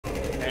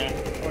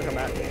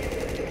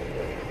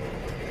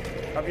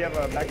Hope you have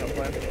a backup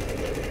plan.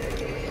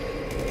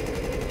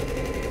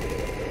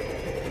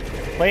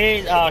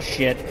 Please. Oh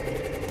shit.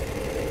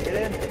 Get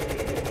in.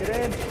 Get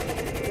in.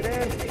 Get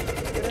in.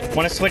 Get in.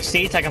 Want to switch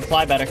seats? I can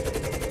fly better.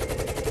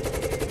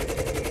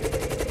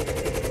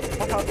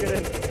 I'll get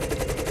in.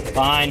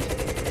 Fine. The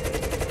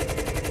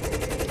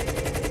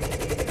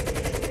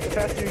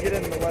faster you get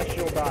in, the less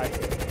you'll die.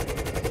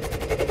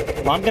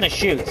 Well, I'm gonna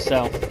shoot,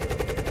 so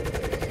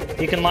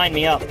you can line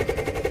me up.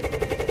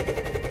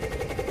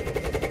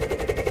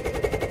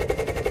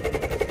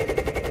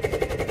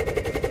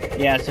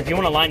 Yeah, so if you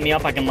want to line me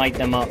up, I can light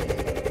them up.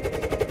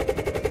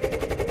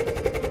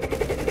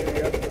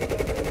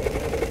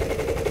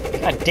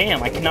 God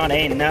damn, I cannot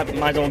aim. That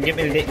might as well give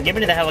me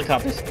to the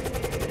helicopters.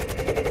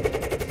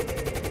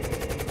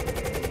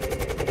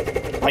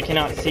 I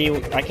cannot see.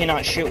 I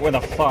cannot shoot. Where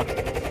the fuck?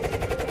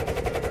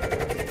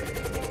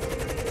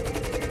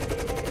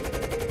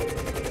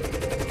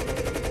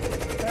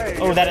 Hey,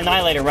 Oh, that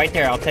annihilator right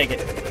there. I'll take it.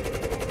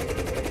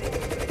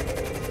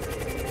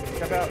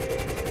 Jump out.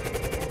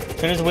 As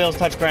soon as the wheels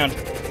touch ground,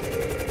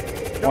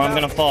 or I'm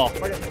gonna fall.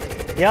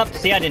 Yep.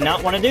 See, I did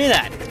not want to do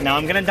that. Now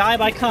I'm gonna die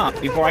by comp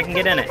before I can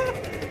get in it.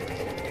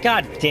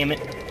 God damn it.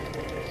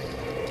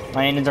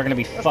 My engines are gonna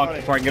be fucked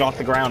before I get off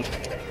the ground.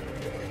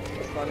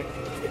 That's funny.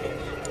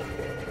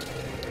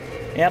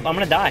 Yep, I'm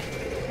gonna die.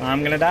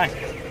 I'm gonna die.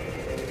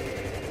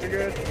 You're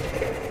good.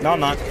 No, I'm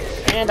not.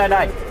 And I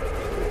died.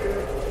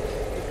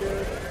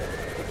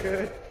 You're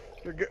good.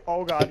 You're good.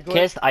 Oh god.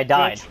 Kyst, I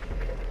died.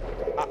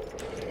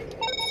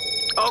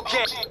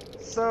 Okay.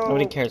 So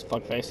Nobody cares,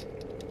 fuckface.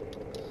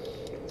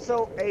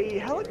 So a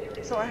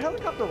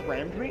helicopter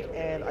rammed me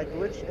and I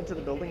glitched into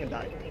the building and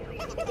died.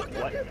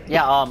 What?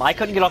 Yeah, I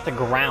couldn't get off the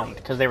ground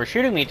because they were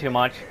shooting me too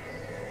much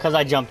because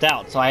I jumped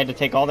out, so I had to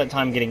take all that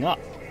time getting up.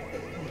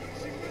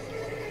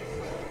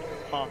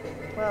 Huh.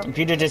 Well, If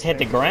you'd have just hit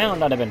the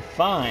ground, I'd have been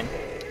fine.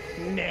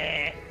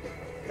 nah.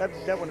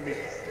 That wouldn't be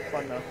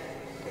fun though.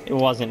 It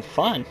wasn't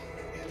fun.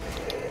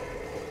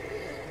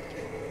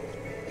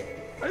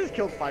 I just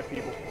killed 5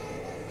 people.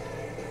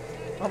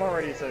 I'm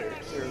already a serial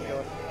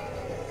killer.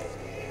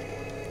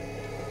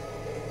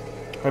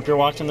 Hope you're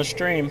watching the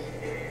stream.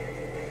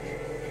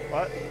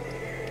 What?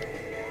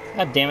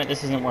 God damn it,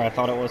 this isn't where I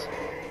thought it was.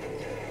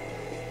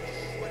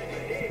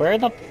 Where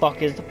the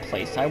fuck is the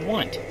place I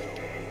want?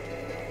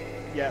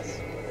 Yes.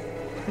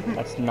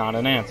 That's not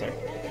an answer.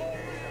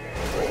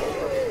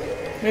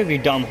 Move, you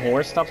dumb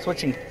horse. Stop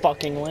switching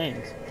fucking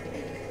lanes.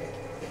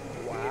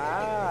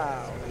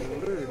 Wow.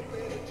 Rude.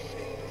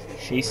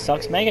 She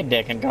sucks mega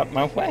dick and got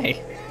my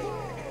way.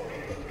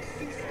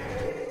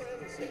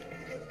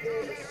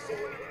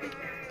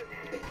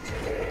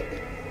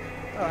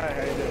 Oh, hey,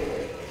 how you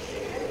doing?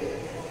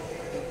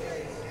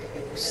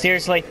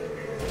 Seriously?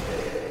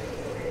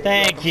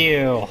 Thank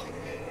you.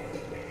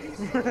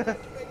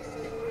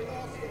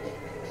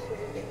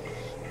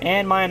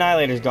 And my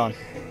annihilator's gone.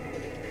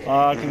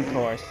 Fucking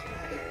course.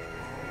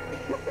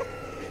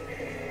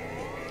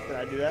 Did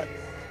I do that?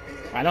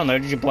 I don't know,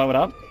 did you blow it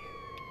up?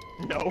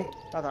 No.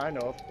 Not that I know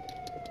of.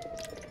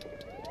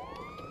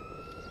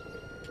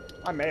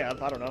 I may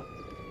have, I don't know.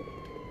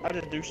 I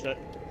just douched it.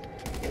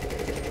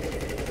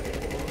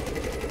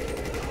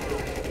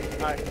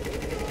 Alright.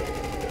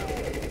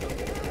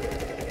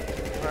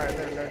 Alright,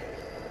 there.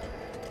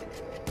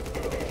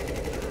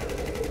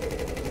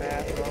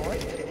 Math, wrong way.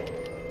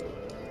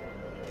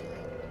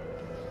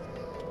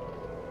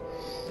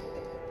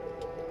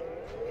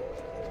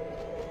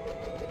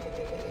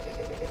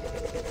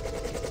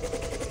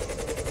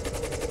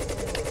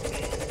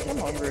 I'm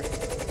hungry.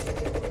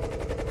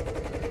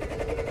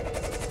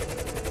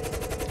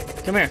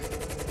 Come here.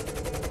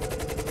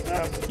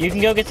 You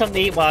can go get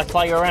something to eat while I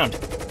fly you around.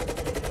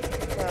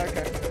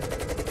 Okay.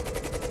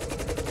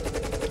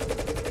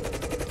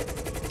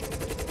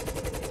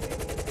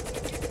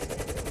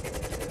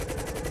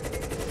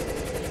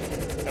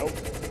 Nope.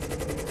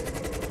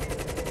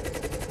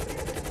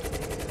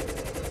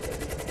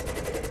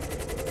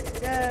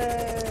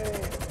 Yay!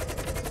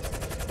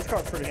 This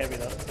car's pretty heavy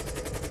though.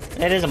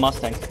 It is a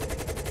Mustang.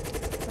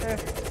 Eh.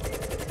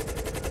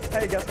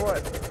 Hey, guess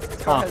what?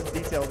 This car has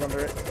details under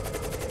it.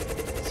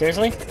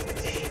 Seriously?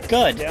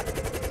 Good. Yeah.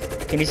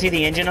 Can you see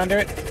the engine under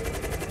it?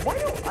 Why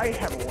don't I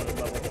have a 1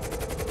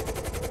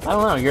 level? I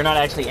don't know, you're not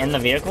actually in the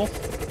vehicle?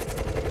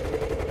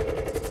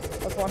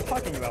 That's what I'm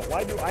talking about.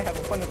 Why do I have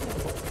a 1 level?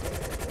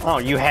 Oh,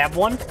 you have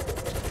one?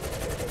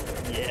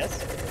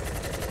 Yes.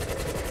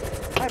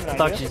 I have an I idea.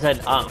 thought you said,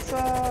 It's,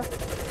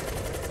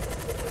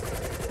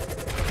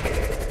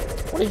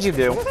 What did you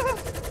do?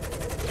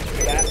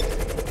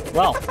 that.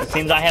 Well, it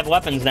seems I have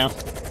weapons now.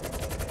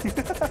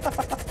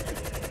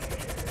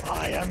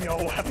 I am your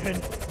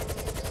weapon.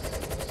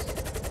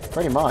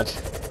 Pretty much.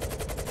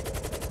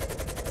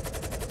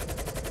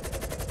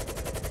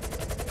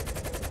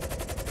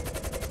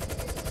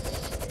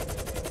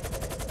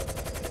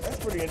 That's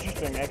pretty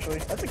interesting, actually.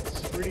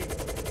 That's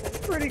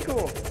pretty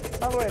cool.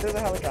 By the way, there's a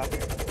helicopter.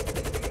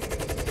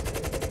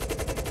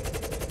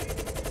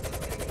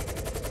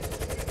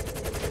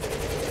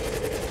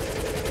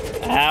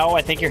 Ow,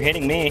 I think you're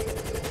hitting me.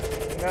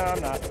 No,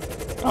 I'm not.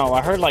 Oh,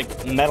 I heard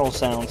like metal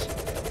sounds.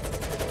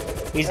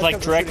 He's That's like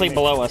 'cause directly he's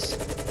shooting me. below us.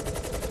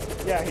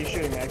 Yeah, he's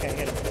shooting me. I can't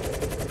hit him.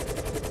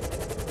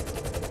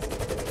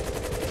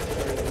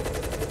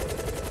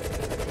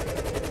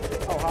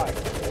 Oh, hi.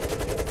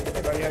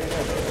 Hey, buddy, how you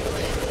doing?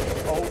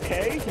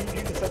 Okay,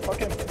 you just said fuck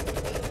him.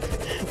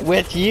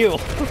 With you.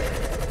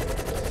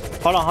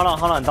 Hold on, hold on,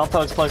 hold on. Don't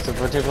throw explosives.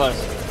 We're too close.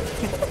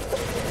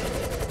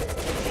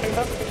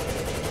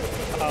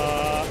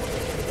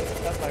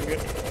 That's not good.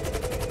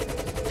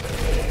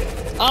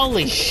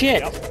 Holy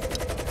shit. Yep.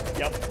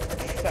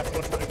 That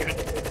was not good.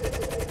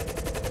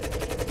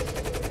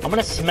 I'm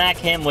gonna smack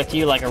him with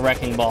you like a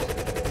wrecking ball.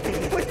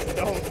 Please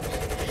don't.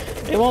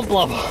 It won't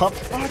blow up.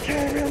 I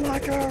came in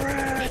like a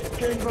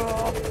wrecking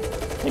ball.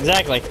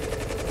 Exactly.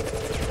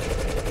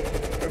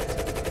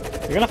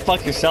 You're gonna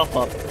fuck yourself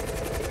up.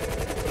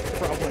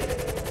 Probably.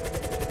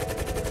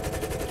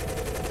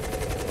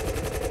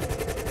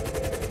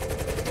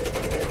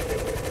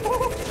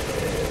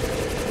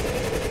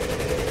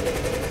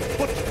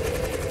 What?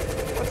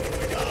 Oh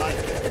my god.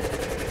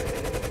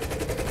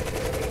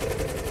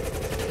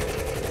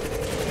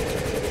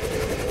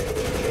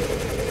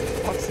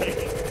 Fuck's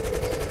sake.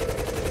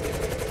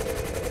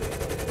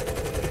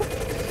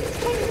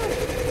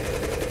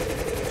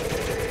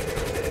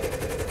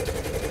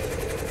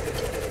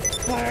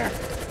 Fire.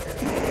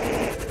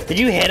 Did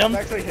you hit him? I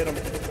actually hit him.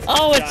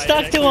 Oh, it Yeah,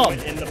 stuck it to actually him.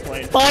 went in the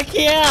plane. Fuck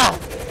yeah.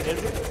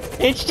 Is it?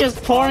 It's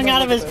just pouring I'm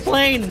out gonna of look his at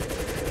plane.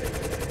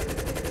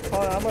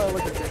 Hold on, I'm gonna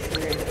look at your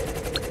screen.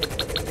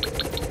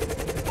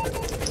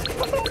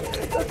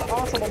 That's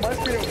awesome. On my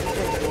screen, it was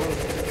just going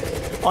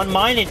blue. On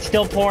mine, it's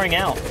still pouring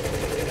out.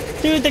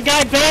 Dude, the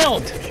guy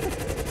bailed.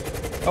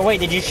 Oh wait,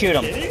 did you shoot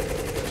him? Did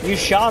he? You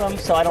shot him,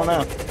 so I don't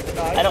know.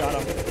 No, I don't-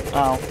 shot him.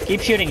 Oh,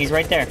 keep shooting. He's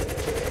right there.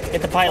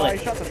 Hit the Oh, pilot.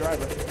 he shot the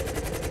driver.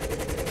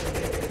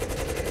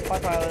 Bye,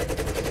 pilot.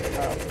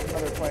 Oh,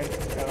 other plane.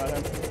 Forgot about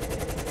him.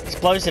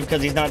 Explosive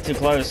because he's not too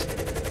close.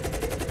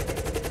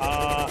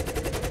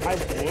 I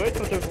would,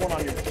 but there's one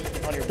on your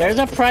There's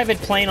a private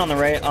plane on the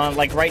right,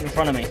 like right in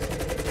front of me.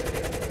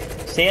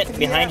 See it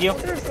behind you? Oh,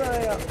 there's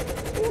a.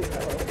 Ooh,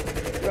 hello.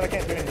 But I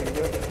can't do anything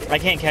good. I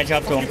can't catch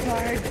up to him.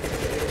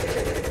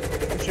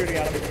 I'm shooting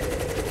at him.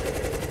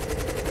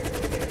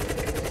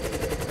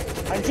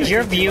 Is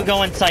your view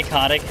going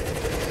psychotic?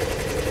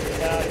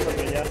 Yeah, a little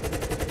bit, yeah.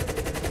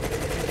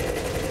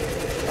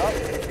 Oh,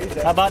 he's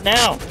dead. How about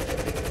now?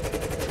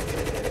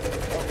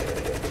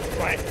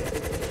 Right.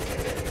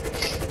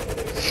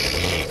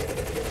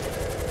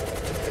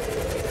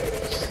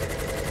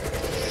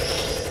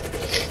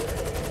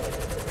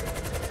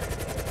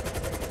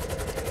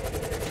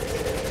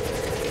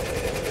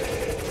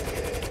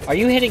 Are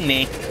you hitting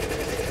me?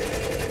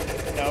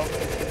 No.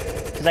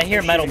 Because I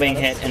hear metal being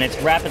hit, and it's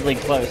rapidly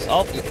close.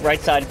 Oh, right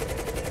side.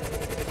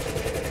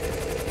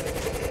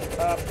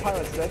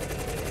 Pilot's dead.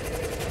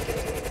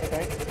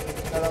 Okay.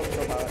 No, that was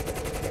co-pilot.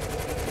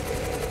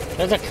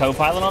 There's a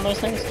co-pilot on those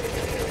things?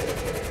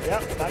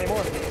 Yep, not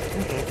anymore.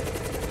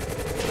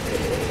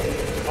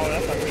 Oh,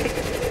 that's not good.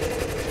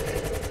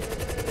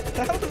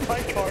 How did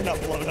my car not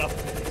blown up?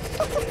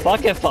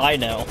 Fuck if I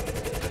know.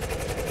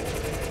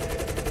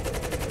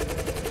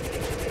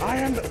 I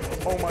am the...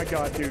 Oh my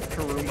god, dude,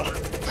 Karuma.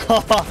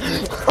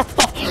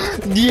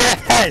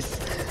 Yes!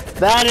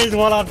 That is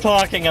what I'm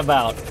talking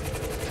about.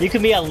 You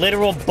can be a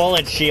literal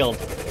bullet shield.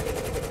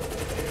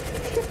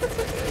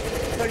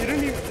 No,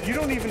 you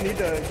don't even need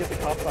to get the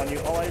cops on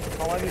you. All I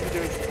need to do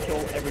is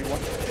kill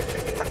everyone.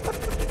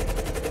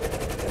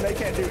 And they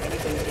can't do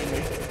anything to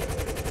me.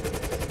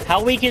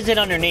 How weak is it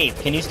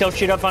underneath? Can you still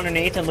shoot up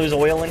underneath and lose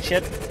oil and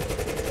shit?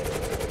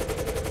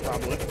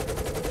 Probably.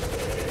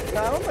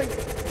 No, I don't think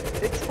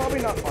it's probably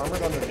not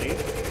armored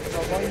underneath. So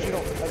as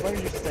long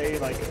as you stay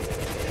like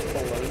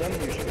below them,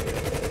 you should be good.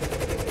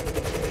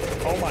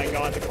 Oh my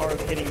god, the car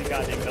is hitting the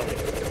goddamn belly.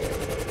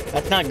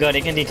 That's not good.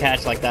 It can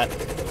detach like that.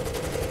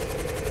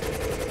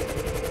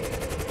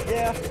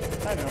 Yeah,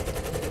 I know.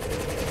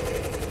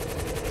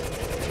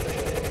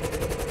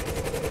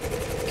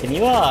 Can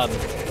you,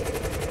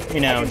 you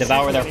know,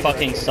 devour their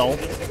fucking soul?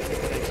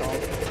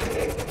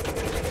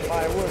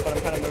 I would, but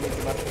I'm kind of moving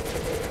too much.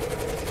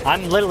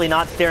 I'm literally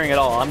not steering at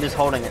all. I'm just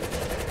holding it.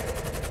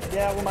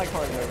 Yeah, well, my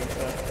car's moving,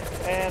 so.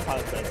 And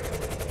pilot's dead.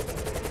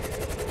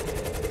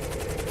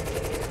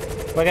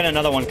 We got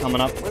another one coming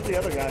up. Where's the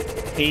other guy?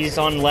 He's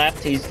on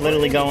left. He's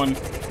literally going. I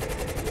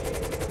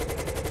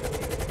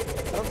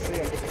don't see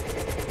him.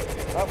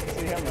 Oh,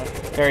 see him though.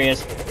 There he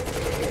is.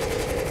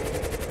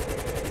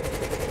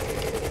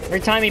 Every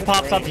time he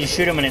pops up, you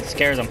shoot him and it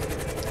scares him.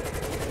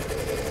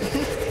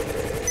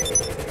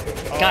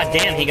 God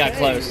damn, he got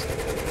close.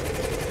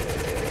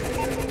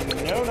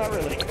 No, not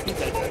really. He's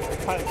dead.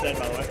 Pilot's dead,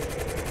 by the way.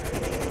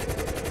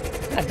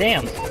 God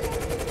damn.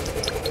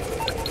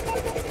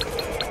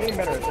 Getting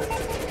better at this.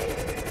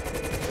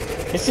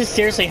 This is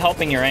seriously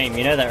helping your aim.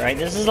 You know that, right?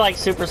 This is like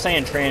Super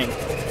Saiyan training.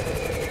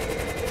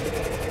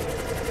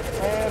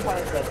 And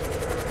pilot's dead.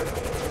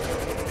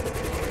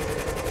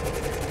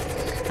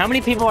 How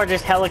many people are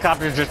just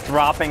helicopters just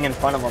dropping in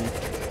front of them?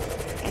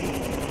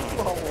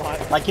 A lot.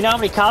 not. Like, you know how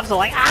many cops are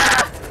like,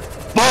 ah!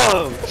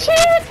 Boom!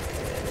 Shit!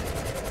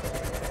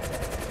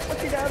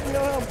 Fuck you guys, no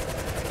help.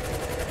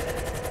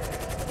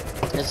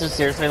 This is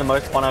seriously the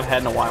most fun I've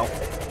had in a while.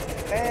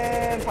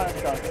 And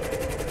pineapple shot.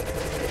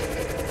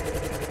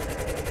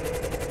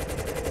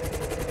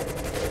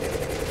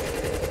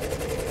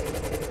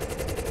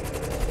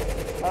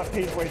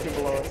 He's way too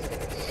below us.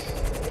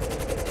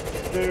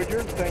 Dude,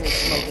 your thing is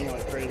smoking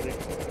like crazy.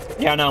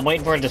 Yeah, no, I'm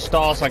waiting for it to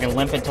stall so I can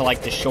limp it to,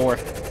 like, the shore.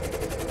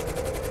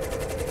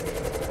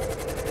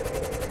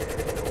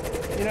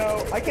 You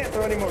know, I can't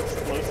throw any more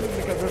explosives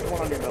because there's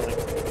one on your belly.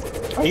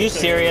 Are you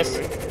serious?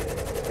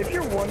 If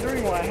you're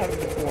wondering why I haven't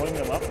been blowing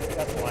them up,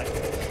 that's why.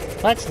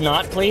 Let's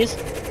not, please.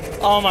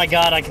 Oh my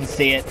god, I can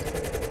see it.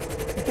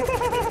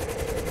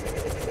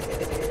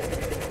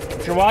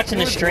 If you're watching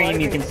the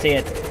stream, you can see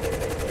it.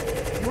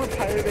 You were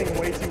piloting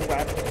way too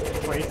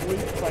crazily,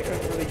 so I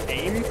couldn't really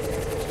aim.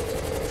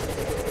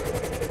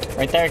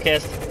 Right there,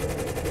 Kyst.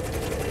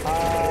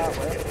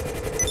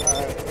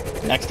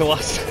 Where? Next to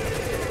us.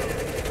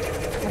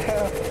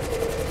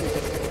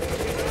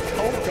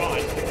 Oh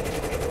god.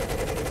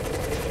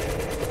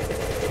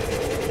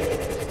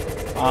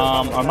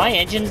 Are my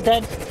engines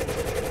dead? I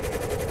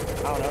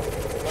don't know.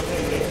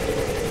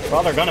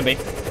 Well, they're gonna be.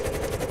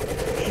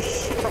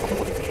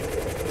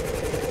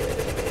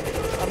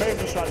 I may have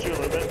just shot you a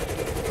little bit.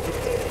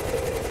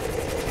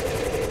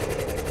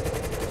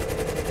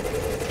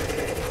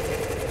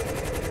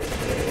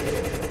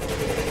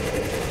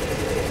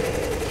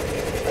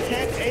 I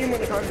can't aim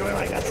when the car's going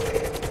like this.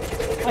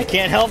 I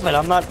can't help it.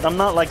 I'm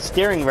not like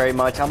steering very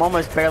much. I'm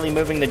almost barely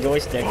moving the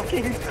joystick.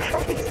 Fucking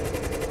Christ.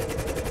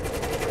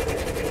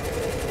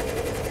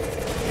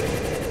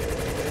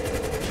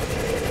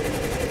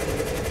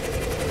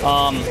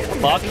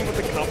 Fuck.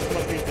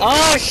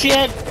 Oh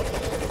shit!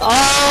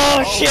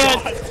 Oh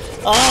shit! God.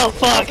 Oh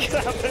fuck!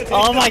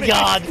 Oh my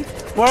god!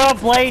 We're a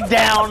blade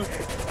down!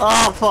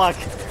 Oh fuck!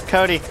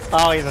 Cody.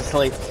 Oh, he's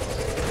asleep.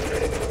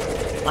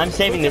 I'm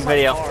saving this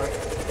video.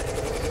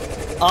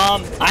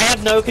 I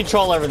have no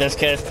control over this,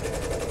 Kyst.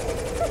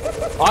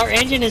 Our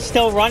engine is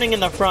still running in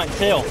the front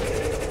too.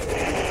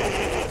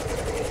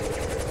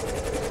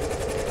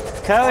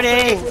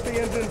 Cody!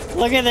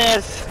 Look at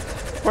this!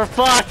 We're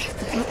fucked!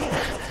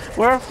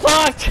 We're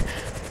fucked!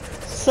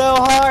 So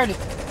hard!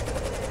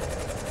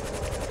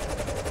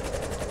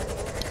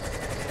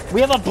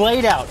 We have a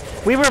blade out!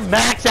 We were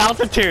max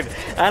altitude!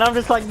 And I'm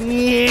just like,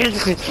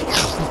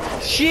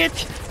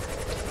 shit!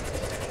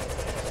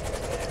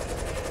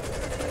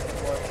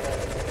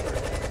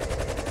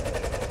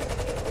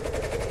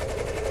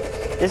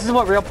 This is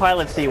what real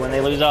pilots see when they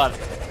lose on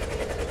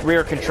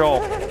rear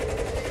control.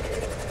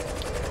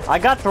 I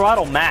got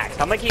throttle max.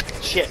 I'm gonna keep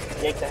shit.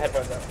 Yank the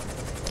headphones up.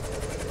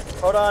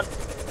 Hold on.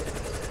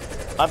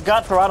 I've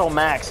got throttle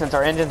max since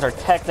our engines are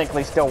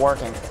technically still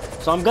working.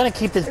 So I'm gonna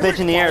keep this bitch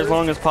in the air as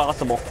long as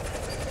possible.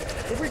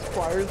 It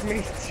requires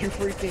me to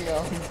freaking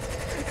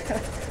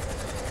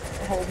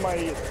hold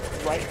my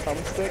right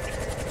thumbstick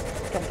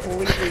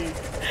completely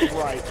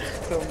right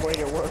to make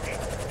it work.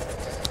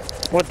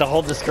 What, to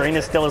hold the screen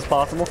as still as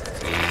possible?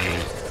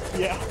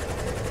 Yeah.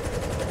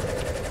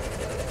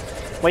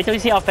 Wait till you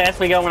see how fast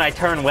we go when I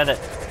turn with it.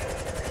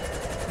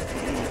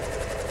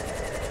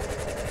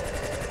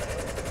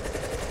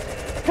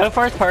 Go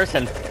first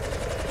person.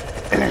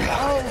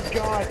 Oh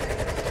god.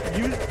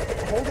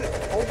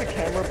 Hold the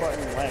camera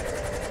button left.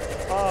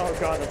 Oh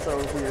god, that's so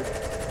weird.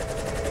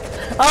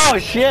 Oh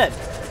shit!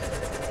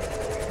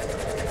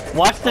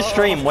 Watch the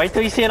stream. Wait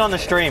till you see it on the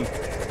stream.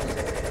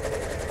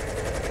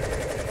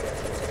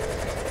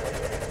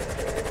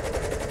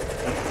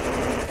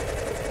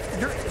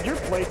 Your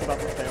blade's about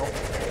to fail.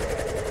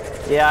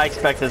 Yeah, I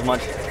expect as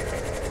much.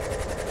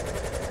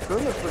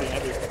 Groom is pretty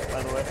heavy,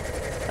 by the way.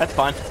 That's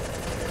fine.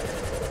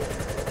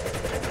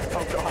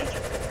 Oh god.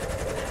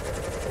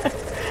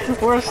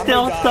 We're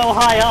still so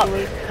high up.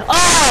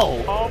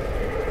 Oh!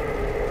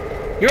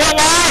 You're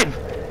alive!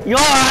 You're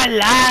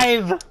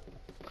alive!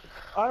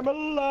 I'm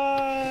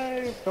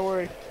alive! Don't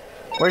worry.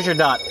 Where's your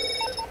dot?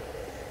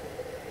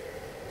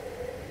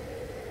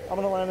 I'm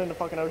gonna land in the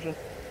fucking ocean.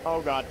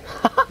 Oh god.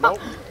 Nope.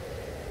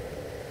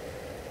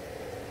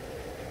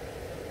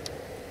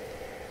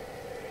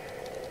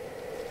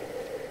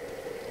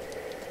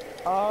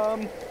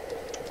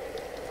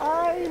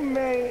 I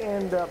may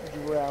end up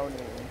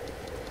drowning.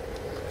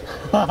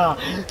 God,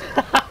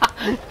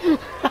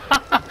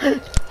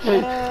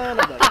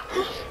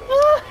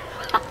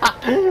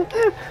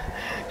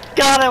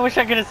 I wish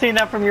I could have seen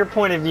that from your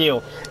point of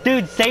view.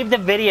 Dude, save the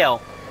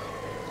video.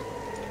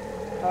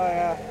 Oh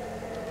yeah.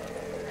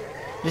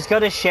 Just go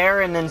to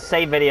share and then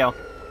save video.